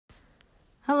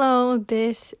Hello,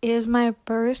 this is my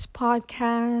first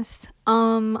podcast.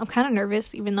 I'm kind of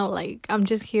nervous even though I'm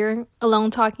just here alone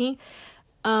talking.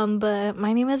 But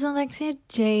my name is Alexia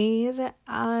Jade.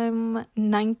 I'm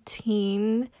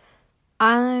 19.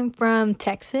 I'm from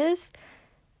Texas.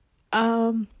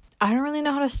 I don't really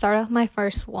know how to start off my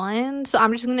first one, so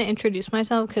I'm just going to introduce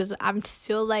myself cuz I'm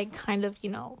still kind of,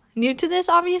 new to this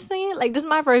obviously. This is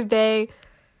my first day.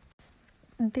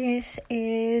 This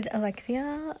is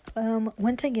Alexia.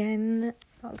 Once again,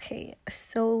 okay,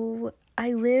 so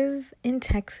I live in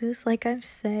Texas, like I've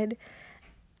said,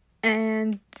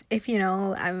 and if you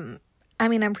know, I'm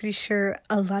pretty sure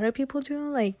a lot of people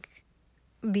do,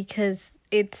 because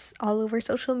it's all over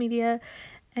social media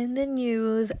and the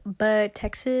news, but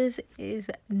Texas is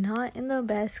not in the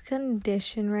best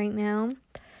condition right now.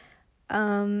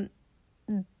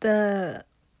 The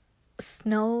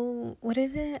snow, what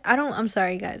is it? I'm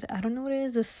sorry guys, I don't know what it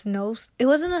is. It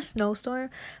wasn't a snowstorm,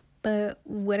 but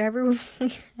whatever we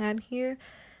had here,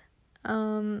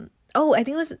 I think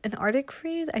it was an Arctic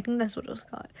freeze. I think that's what it was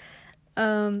called.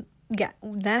 Yeah,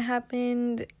 that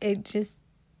happened. It just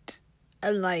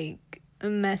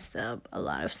messed up a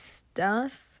lot of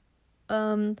stuff.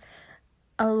 A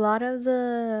lot of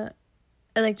the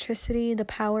electricity, the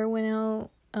power went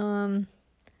out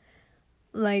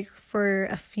for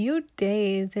a few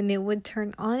days, and it would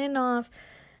turn on and off.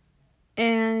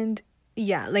 And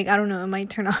yeah, I don't know, it might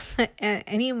turn off at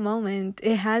any moment.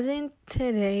 It hasn't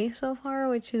today so far,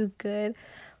 which is good,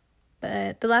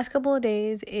 but the last couple of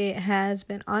days it has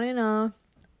been on and off.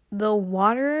 The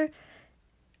water,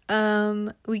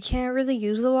 we can't really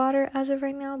use the water as of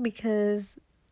right now because